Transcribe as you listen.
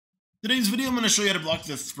Today's video, I'm going to show you how to block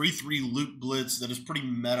the 3-3 loop blitz that is pretty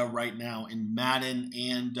meta right now in Madden.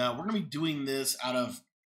 And we're going to be doing this out of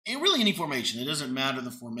really any formation. It doesn't matter the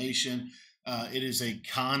formation. It is a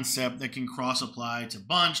concept that can cross-apply to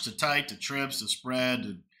bunch, to tight, to trips, to spread,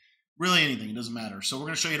 to really anything. It doesn't matter. So we're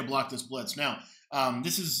going to show you how to block this blitz. Now,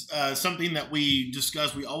 this is something that we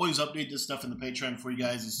discuss. We always update this stuff in the Patreon for you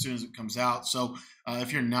guys as soon as it comes out. So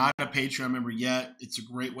if you're not a Patreon member yet, it's a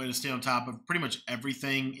great way to stay on top of pretty much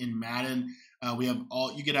everything in Madden.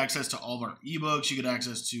 You get access to all of our ebooks. You get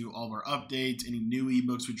access to all of our updates, any new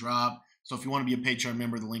ebooks we drop. So if you want to be a Patreon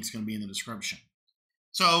member, the link's going to be in the description.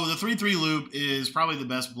 So the 3-3 loop is probably the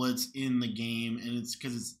best blitz in the game, and it's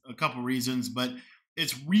because it's a couple reasons, but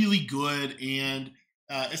it's really good. And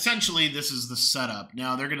essentially, this is the setup.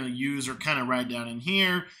 Now, they're going to use or kind of right down in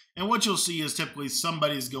here. And what you'll see is typically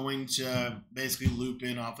somebody's going to basically loop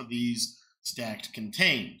in off of these stacked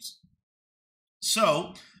contains.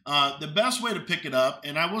 So the best way to pick it up,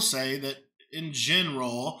 and I will say that in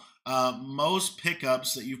general, most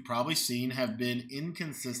pickups that you've probably seen have been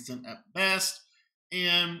inconsistent at best.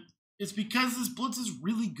 And it's because this blitz is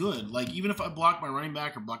really good. Like, even if I block my running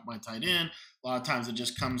back or block my tight end, a lot of times it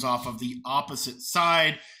just comes off of the opposite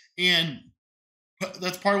side. And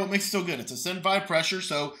that's part of what makes it so good. It's a send 5 pressure,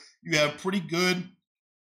 so you have pretty good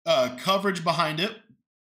coverage behind it.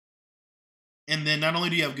 And then not only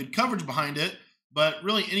do you have good coverage behind it, but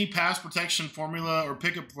really any pass protection formula or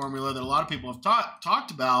pickup formula that a lot of people have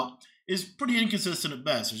talked about is pretty inconsistent at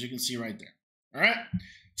best, as you can see right there. All right?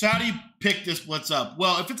 So how do you pick this blitz up?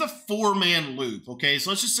 Well, if it's a 4-man loop, okay, so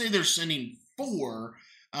let's just say they're sending 4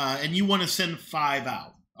 and you want to send 5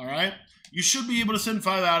 out, all right? You should be able to send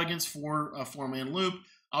 5 out against a 4-man loop.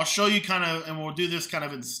 I'll show you kind of, and we'll do this kind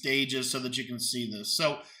of in stages so that you can see this.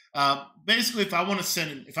 So basically, if I want to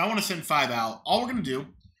send 5 out, all we're going to do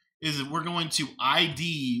is we're going to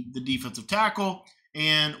ID the defensive tackle,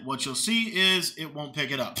 and what you'll see is it won't pick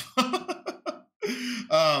it up.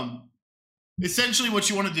 Essentially, what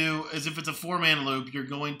you want to do is if it's a 4-man loop, you're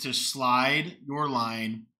going to slide your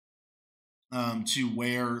line to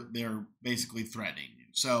where they're basically threatening you.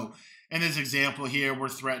 So in this example here, we're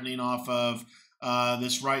threatening off of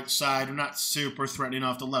this right side. We're not super threatening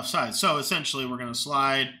off the left side. So essentially, we're going to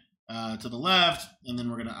slide to the left, and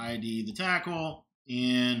then we're going to ID the tackle,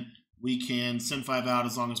 and we can send 5 out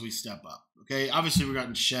as long as we step up. Okay, obviously, we're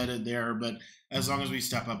gotten shedded there, but as long as we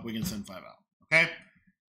step up, we can send 5 out. Okay.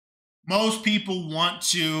 Most people want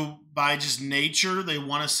to, by just nature, they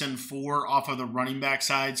want to send 4 off of the running back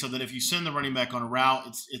side so that if you send the running back on a route,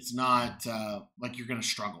 it's not like you're going to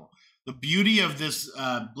struggle. The beauty of this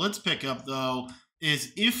blitz pickup, though,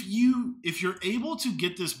 is if you're able to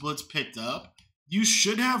get this blitz picked up, you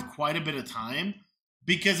should have quite a bit of time,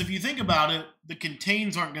 because if you think about it, the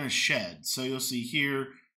contains aren't going to shed. So you'll see here,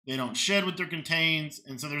 they don't shed with their contains,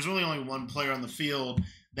 and so there's really only one player on the field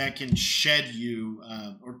that can shed you,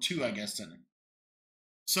 or 2, I guess, technically.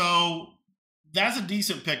 So that's a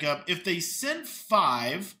decent pickup. If they send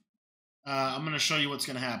 5, I'm going to show you what's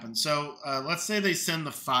going to happen. So let's say they send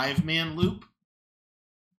the 5-man loop.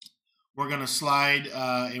 We're going to slide,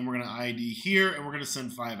 and we're going to ID here, and we're going to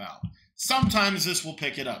send 5 out. Sometimes this will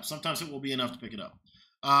pick it up. Sometimes it will be enough to pick it up.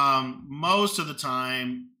 Most of the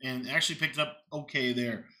time, and actually picked it up okay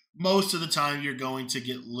there, most of the time you're going to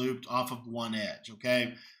get looped off of one edge,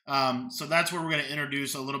 okay? So that's where we're going to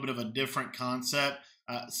introduce a little bit of a different concept,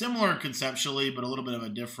 similar conceptually, but a little bit of a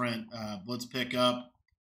different blitz pickup.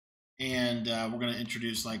 And we're going to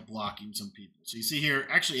introduce like blocking some people. So you see here,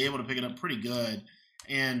 actually able to pick it up pretty good.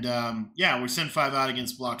 And yeah, we send 5 out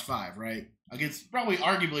against blocked 5, right? Against probably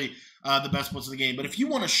arguably the best blitz of the game. But if you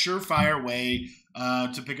want a surefire way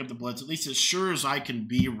to pick up the blitz, at least as sure as I can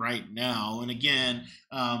be right now, and again,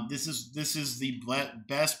 this is the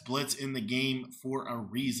best blitz in the game for a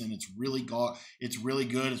reason. It's really good. It's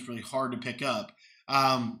really hard to pick up.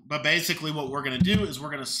 But basically what we're going to do is we're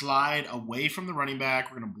going to slide away from the running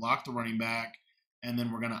back. We're going to block the running back, and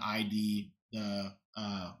then we're going to ID the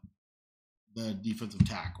defensive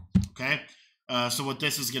tackle, okay? So what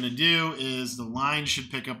this is going to do is the line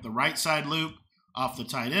should pick up the right side loop off the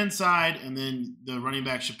tight end side, and then the running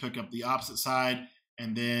back should pick up the opposite side,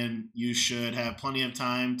 and then you should have plenty of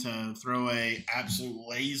time to throw a absolute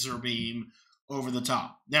laser beam over the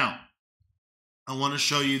top. Now, I want to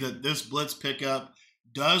show you that this blitz pickup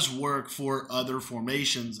does work for other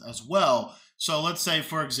formations as well. So let's say,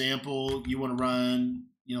 for example, you want to run,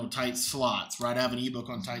 tight slots, right? I have an ebook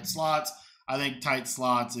on tight slots. I think tight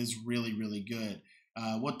slots is really, really good.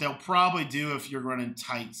 What they'll probably do if you're running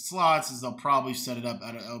tight slots is they'll probably set it up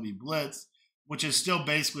out of LB Blitz, which is still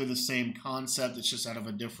basically the same concept. It's just out of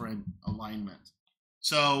a different alignment.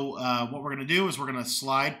 So what we're going to do is we're going to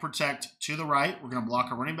slide protect to the right. We're going to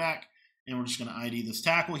block our running back, and we're just going to ID this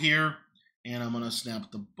tackle here. And I'm going to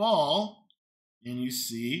snap the ball, and you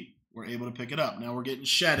see we're able to pick it up. Now we're getting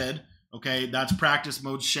shedded. Okay, that's practice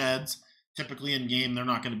mode sheds. Typically in game, they're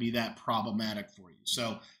not going to be that problematic for you.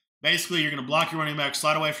 So basically, you're going to block your running back,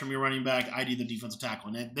 slide away from your running back, ID the defensive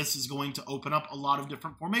tackle. And this is going to open up a lot of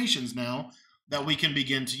different formations now that we can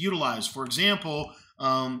begin to utilize. For example,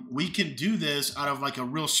 we can do this out of like a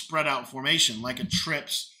real spread out formation, like a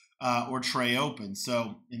trips or tray open.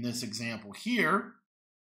 So in this example here,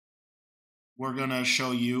 we're going to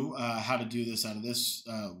show you how to do this out of this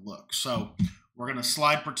look. So we're going to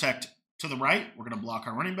slide protect to the right. We're going to block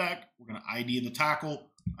our running back. We're going to ID the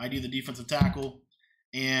tackle, ID the defensive tackle.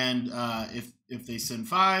 And if they send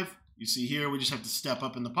 5, you see here, we just have to step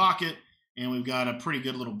up in the pocket, and we've got a pretty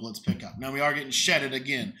good little blitz pickup. Now we are getting shedded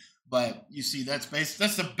again, but you see that's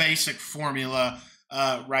the basic formula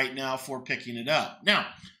right now for picking it up. Now,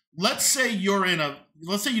 let's say you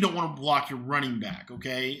don't want to block your running back.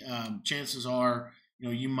 Okay, chances are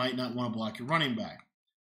you might not want to block your running back.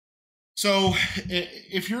 So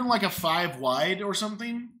if you're in like a 5 wide or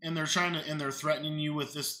something, and they're threatening you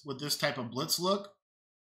with this type of blitz look,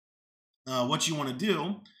 what you want to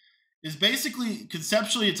do is basically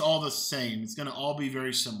conceptually it's all the same. It's going to all be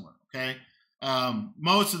very similar. Okay,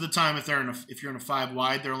 most of the time if you're in a 5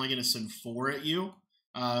 wide, they're only going to send 4 at you,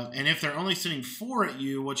 and if they're only sending 4 at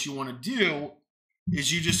you, what you want to do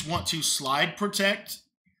is you just want to slide protect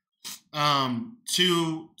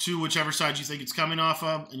to whichever side you think it's coming off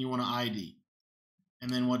of, and you want to ID.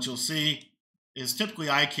 And then what you'll see is typically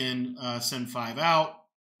I can send 5 out,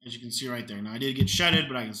 as you can see right there. Now I did get shedded,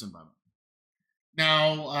 but I can send 5 out.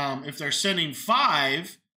 Now, if they're sending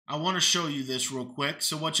 5, I want to show you this real quick.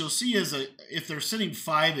 So what you'll see is if they're sending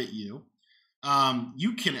 5 at you,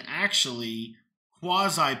 you can actually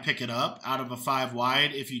quasi pick it up out of a 5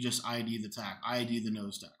 wide if you just ID the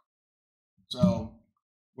nose tackle. So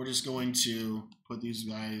we're just going to put these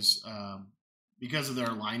guys, because of their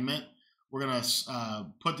alignment, we're going to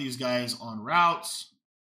put these guys on routes,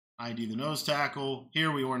 ID the nose tackle.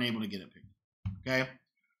 Here we weren't able to get it picked up, okay?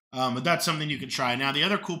 But that's something you can try. Now, the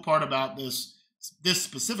other cool part about this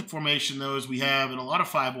specific formation, though, is we have in a lot of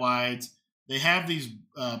 5 wides, they have these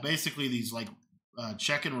basically these like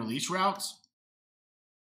check and release routes.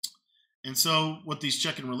 And so what these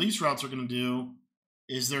check and release routes are going to do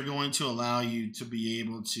is they're going to allow you to be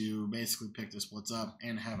able to basically pick this blitz up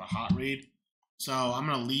and have a hot read. So I'm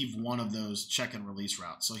going to leave one of those check and release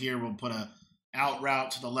routes. So here we'll put a out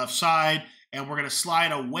route to the left side, and we're going to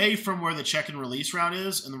slide away from where the check and release route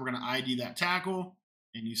is, and then we're going to ID that tackle.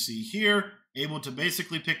 And you see here, able to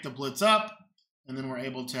basically pick the blitz up, and then we're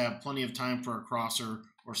able to have plenty of time for a crosser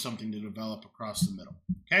or something to develop across the middle.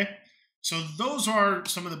 Okay, so those are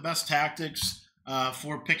some of the best tactics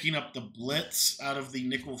for picking up the blitz out of the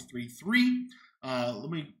nickel 3-3. Let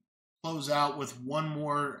me close out with one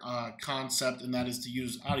more concept, and that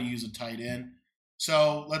is how to use a tight end.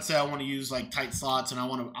 So let's say I want to use like tight slots, and I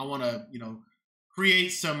want to create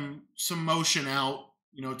some motion out,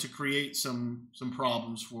 to create some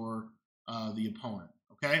problems for the opponent.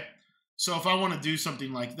 Okay, so if I want to do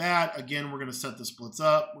something like that, again, we're going to set this blitz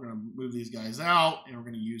up. We're going to move these guys out, and we're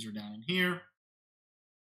going to use her down in here.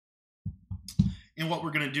 And what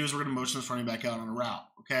we're going to do is we're going to motion this running back out on a route.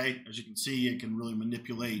 Okay, as you can see, it can really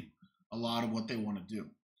manipulate a lot of what they want to do.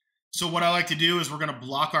 So what I like to do is we're going to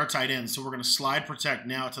block our tight end. So we're going to slide protect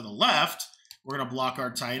now to the left. We're going to block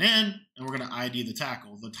our tight end, and we're going to ID the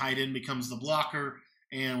tackle. The tight end becomes the blocker,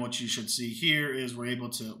 and what you should see here is we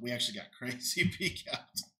actually got crazy peek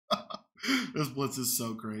out. This blitz is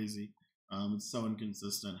so crazy. It's so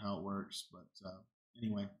inconsistent how it works. But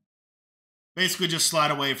anyway, basically just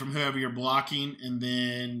slide away from whoever you're blocking, and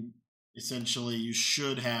then essentially you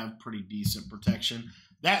should have pretty decent protection.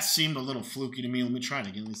 That seemed a little fluky to me. Let me try it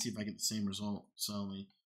again. Let's see if I get the same result. So let me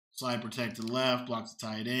slide protect to the left, block the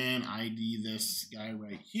tight end, ID this guy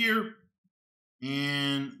right here.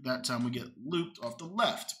 And that time we get looped off the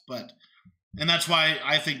left. And that's why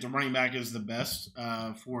I think the running back is the best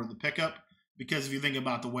for the pickup, because if you think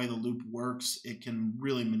about the way the loop works, it can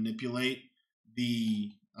really manipulate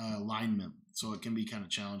the lineman. So it can be kind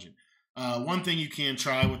of challenging. One thing you can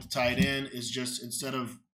try with the tight end is just instead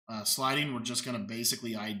of sliding, we're just going to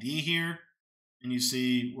basically ID here, and you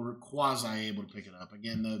see we're quasi able to pick it up.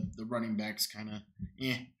 Again, the running back's kind of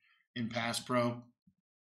in pass pro.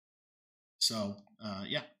 So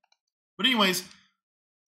yeah, but anyways,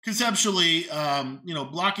 conceptually,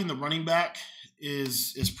 blocking the running back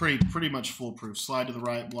is pretty much foolproof. Slide to the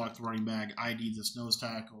right, block the running back, ID this nose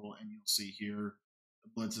tackle, and you'll see here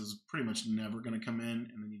the blitz is pretty much never going to come in,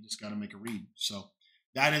 and then you just got to make a read. So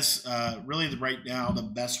that is really right now the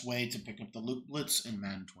best way to pick up the loop blitz in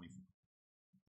Madden 24.